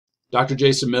Dr.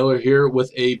 Jason Miller here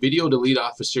with a video to lead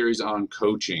off a series on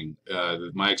coaching,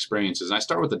 my experiences. And I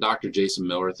start with the Dr. Jason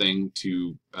Miller thing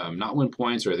to not win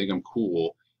points or I think I'm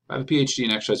cool. I have a PhD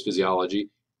in exercise physiology.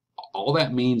 All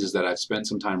that means is that I've spent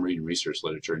some time reading research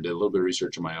literature and did a little bit of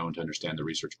research of my own to understand the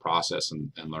research process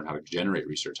and learn how to generate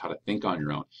research, how to think on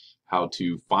your own, how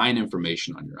to find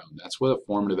information on your own. That's what a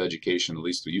formative education, at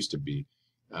least it used to be.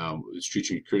 It's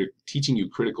teaching you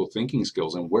critical thinking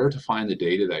skills and where to find the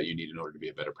data that you need in order to be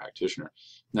a better practitioner.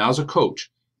 Now, as a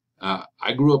coach,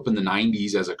 I grew up in the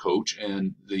 90s as a coach,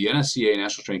 and the NSCA,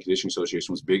 National Strength and Conditioning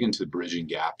Association, was big into bridging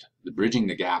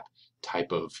the gap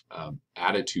type of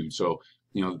attitude. So,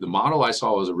 the model I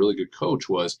saw as a really good coach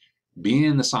was being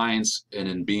in the science and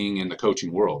then being in the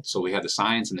coaching world. So we had the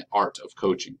science and the art of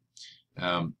coaching,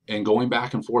 and going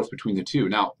back and forth between the two.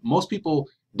 Now, most people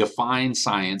define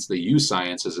science, they use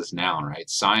science as this noun, right?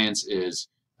 Science is,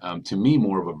 to me,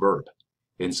 more of a verb.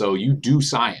 And so you do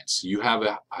science. You have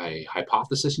a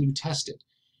hypothesis and you test it.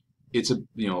 It's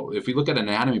if we look at an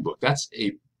anatomy book, that's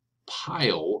a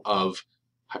pile of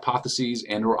hypotheses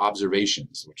and or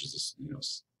observations, which is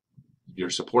this, your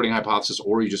supporting hypothesis,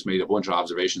 or you just made a bunch of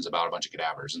observations about a bunch of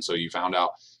cadavers. And so you found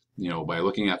out, by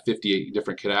looking at 58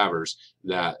 different cadavers,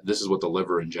 that this is what the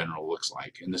liver in general looks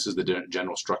like, and this is the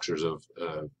general structures of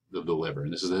the liver,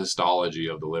 and this is the histology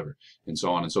of the liver, and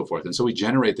so on and so forth. And so we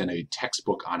generate then a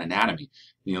textbook on anatomy.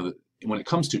 When it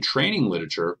comes to training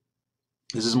literature,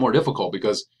 this is more difficult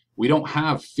because we don't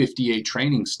have 58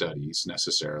 training studies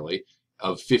necessarily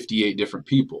of 58 different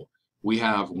people. We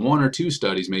have one or two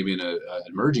studies maybe in an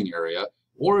emerging area.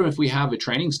 Or if we have a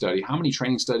training study, how many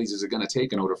training studies is it going to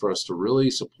take in order for us to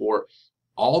really support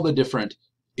all the different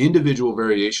individual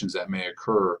variations that may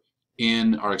occur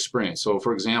in our experience? So,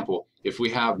 for example, if we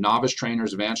have novice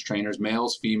trainers, advanced trainers,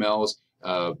 males, females,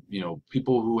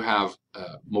 people who have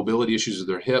mobility issues with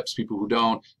their hips, people who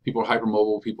don't, people who are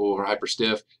hypermobile, people who are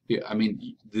hyperstiff. I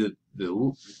mean, the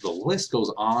list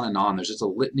goes on and on. There's just a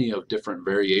litany of different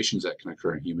variations that can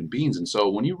occur in human beings. And so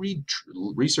when you read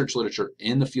research literature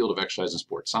in the field of exercise and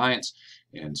sports science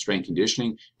and strength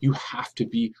conditioning, you have to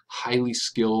be highly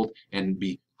skilled and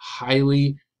be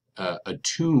highly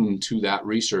attuned to that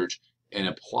research and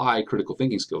apply critical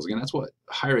thinking skills. Again, that's what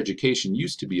higher education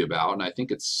used to be about, and I think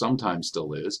it sometimes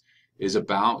still is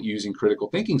about using critical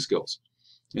thinking skills.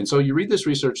 And so you read this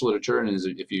research literature, and as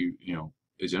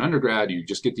an undergrad, you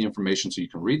just get the information so you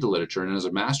can read the literature, and as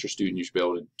a master's student, you should be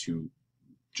able to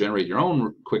generate your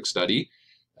own quick study,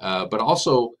 but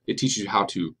also it teaches you how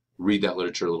to read that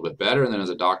literature a little bit better, and then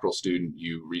as a doctoral student,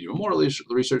 you read even more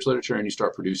research literature, and you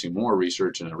start producing more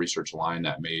research in a research line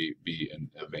that may be in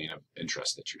a vein of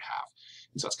interest that you have.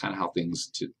 And so that's kind of how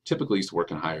things typically used to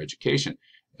work in higher education.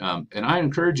 And I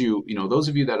encourage you, those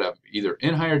of you that have either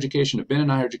in higher education, have been in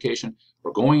higher education,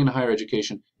 or going into higher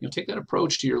education, take that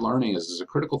approach to your learning as a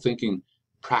critical thinking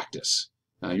practice.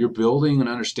 You're building an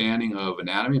understanding of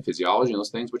anatomy and physiology and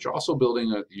those things, but you're also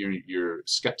building your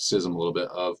skepticism a little bit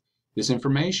of this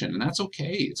information, and that's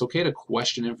okay. It's okay to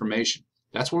question information.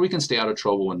 That's where we can stay out of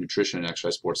trouble in nutrition and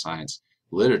exercise sports science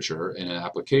literature and an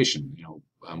application.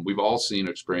 We've all seen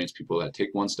or experienced people that take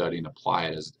one study and apply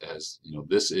it as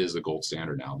this is the gold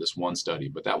standard now, this one study.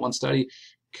 But that one study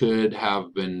could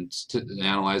have been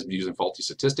analyzed using faulty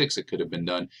statistics. It could have been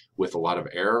done with a lot of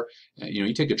error.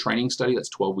 You take a training study that's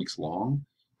 12 weeks long.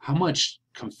 How much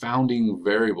confounding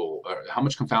how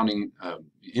much confounding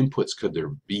inputs could there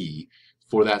be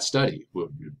for that study?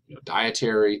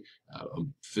 Dietary,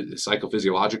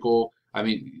 psychophysiological. I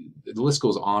mean, the list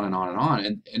goes on and on and on,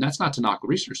 and that's not to knock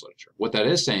research literature. What that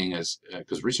is saying is,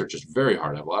 because research is very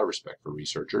hard, I have a lot of respect for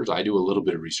researchers. I do a little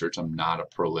bit of research. I'm not a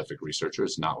prolific researcher.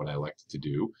 It's not what I like to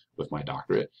do with my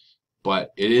doctorate,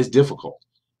 but it is difficult.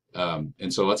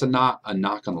 And so that's not a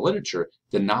knock on the literature.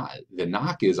 The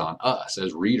knock is on us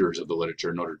as readers of the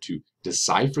literature in order to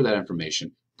decipher that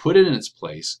information, put it in its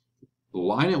place,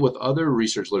 line it with other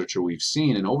research literature we've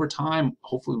seen, and over time,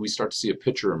 hopefully we start to see a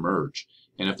picture emerge.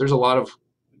 And if there's a lot of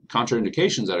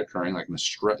contraindications that are occurring, like in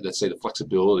let's say the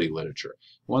flexibility literature,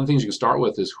 one of the things you can start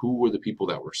with is who were the people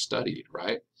that were studied,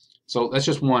 right? So that's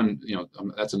just one,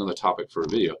 that's another topic for a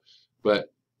video.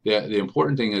 But the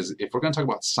important thing is, if we're going to talk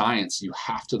about science, you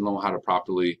have to know how to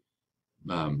properly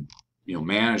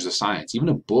manage the science. Even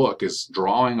a book is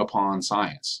drawing upon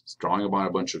science. It's drawing upon a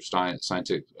bunch of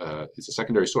scientific, it's a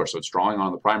secondary source, so it's drawing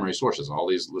on the primary sources, all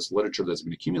this literature that's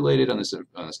been accumulated on this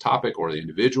topic, or the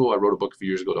individual. I wrote a book a few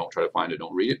years ago, don't try to find it,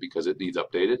 don't read it, because it needs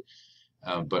updated.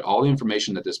 But all the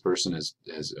information that this person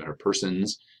or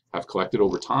persons have collected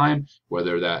over time,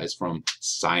 whether that is from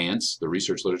science, the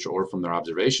research literature, or from their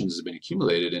observations, has been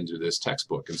accumulated into this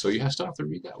textbook. And so you still have to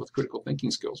read that with critical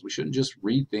thinking skills. We shouldn't just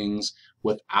read things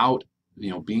without,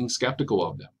 being skeptical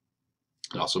of them.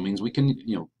 It also means we can,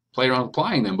 play around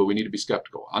applying them, but we need to be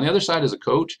skeptical. On the other side, as a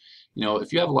coach,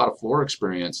 if you have a lot of floor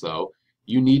experience, though,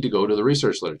 you need to go to the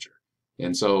research literature.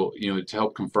 And so, to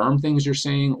help confirm things you're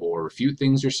seeing or refute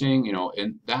things you're seeing,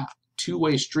 and that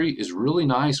two-way street is really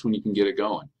nice when you can get it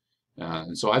going.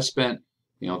 And so I've spent,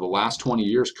 the last 20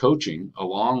 years coaching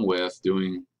along with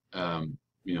doing,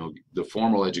 the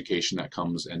formal education that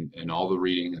comes and all the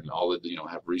reading and all the,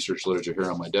 I have research literature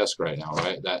here on my desk right now,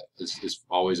 right? That is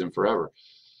always and forever.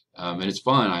 And it's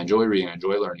fun. I enjoy reading. I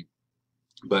enjoy learning.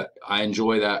 But I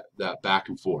enjoy that back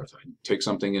and forth. I take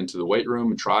something into the weight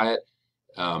room and try it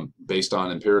based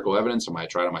on empirical evidence. I might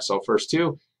try it on myself first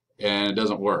too, and it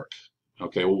doesn't work.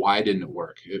 Okay, well, why didn't it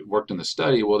work? It worked in the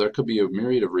study. Well, there could be a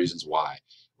myriad of reasons why.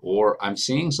 Or I'm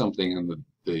seeing something in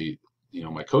the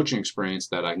my coaching experience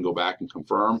that I can go back and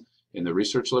confirm in the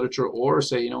research literature, or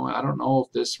say, I don't know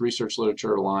if this research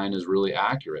literature line is really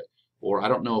accurate, or I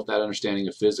don't know if that understanding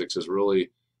of physics is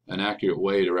really an accurate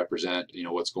way to represent,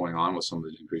 what's going on with some of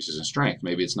the increases in strength.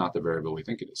 Maybe it's not the variable we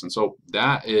think it is. And so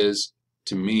that is,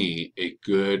 to me, a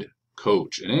good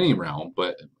coach in any realm,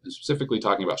 but specifically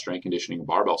talking about strength conditioning and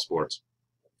barbell sports,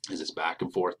 is this back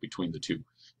and forth between the two,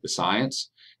 the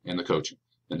science and the coaching.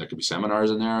 And there could be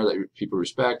seminars in there that people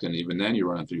respect, and even then you're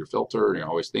running through your filter and you're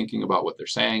always thinking about what they're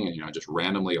saying, and just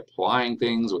randomly applying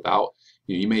things without,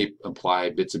 you may apply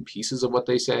bits and pieces of what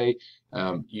they say.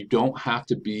 You don't have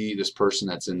to be this person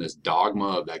that's in this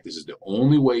dogma of like, this is the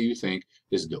only way you think,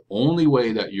 this is the only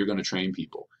way that you're going to train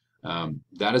people.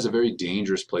 That is a very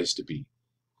dangerous place to be.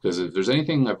 Because if there's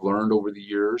anything I've learned over the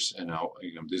years, and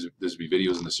there's will be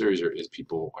videos in the series here, is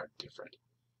people are different.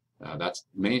 That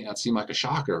may not seem like a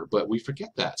shocker, but we forget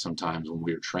that sometimes when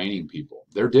we're training people.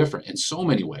 They're different in so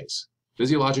many ways.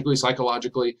 Physiologically,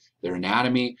 psychologically, their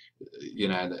anatomy,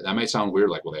 that might sound weird,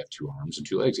 like, well, they have 2 arms and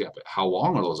 2 legs. Yeah, but how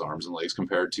long are those arms and legs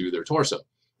compared to their torso,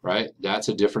 right? That's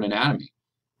a different anatomy.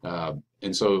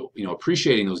 And so,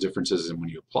 appreciating those differences and when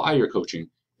you apply your coaching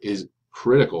is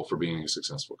critical for being a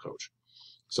successful coach.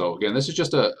 So again, this is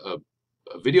just a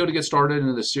video to get started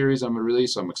into the series I'm going to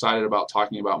release. I'm excited about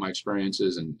talking about my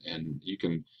experiences, and you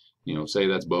can, say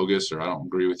that's bogus or I don't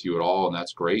agree with you at all, and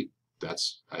that's great.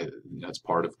 That's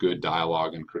part of good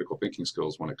dialogue and critical thinking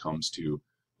skills when it comes to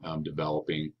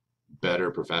developing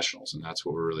better professionals, and that's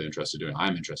what we're really interested in doing.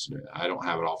 I'm interested in it. I don't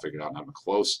have it all figured out, and I'm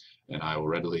close, and I will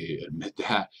readily admit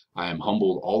that. I am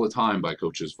humbled all the time by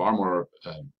coaches far more,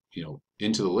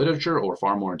 into the literature or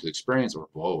far more into the experience, or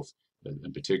both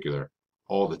in particular,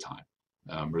 all the time.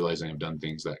 Realizing I've done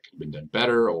things that could have been done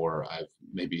better, or I've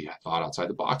maybe thought outside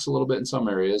the box a little bit in some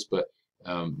areas, but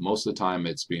most of the time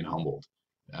it's being humbled.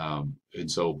 And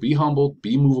so be humbled,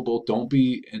 be movable. Don't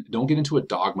get into a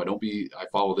dogma. Don't be, I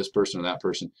follow this person or that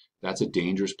person. That's a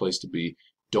dangerous place to be.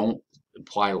 Don't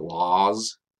apply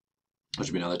laws, which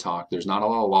would be another talk. There's not a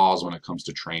lot of laws when it comes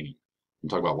to training. I'm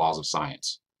talking about laws of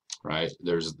science, right?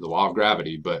 There's the law of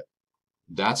gravity, but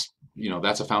that's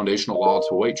a foundational law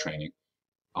to weight training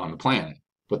on the planet.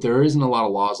 But there isn't a lot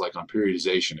of laws like on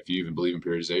periodization, if you even believe in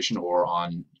periodization, or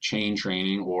on chain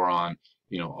training, or on,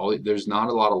 there's not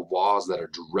a lot of laws that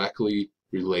are directly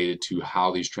related to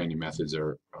how these training methods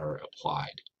are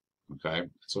applied. Okay,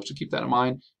 so to keep that in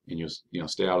mind, and you'll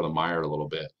stay out of the mire a little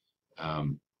bit,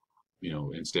 and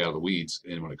stay out of the weeds.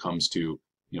 And when it comes to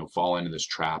fall into this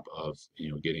trap of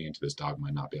getting into this dogma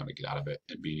and not being able to get out of it,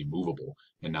 and being immovable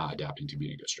and not adapting to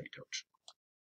being a good strength coach.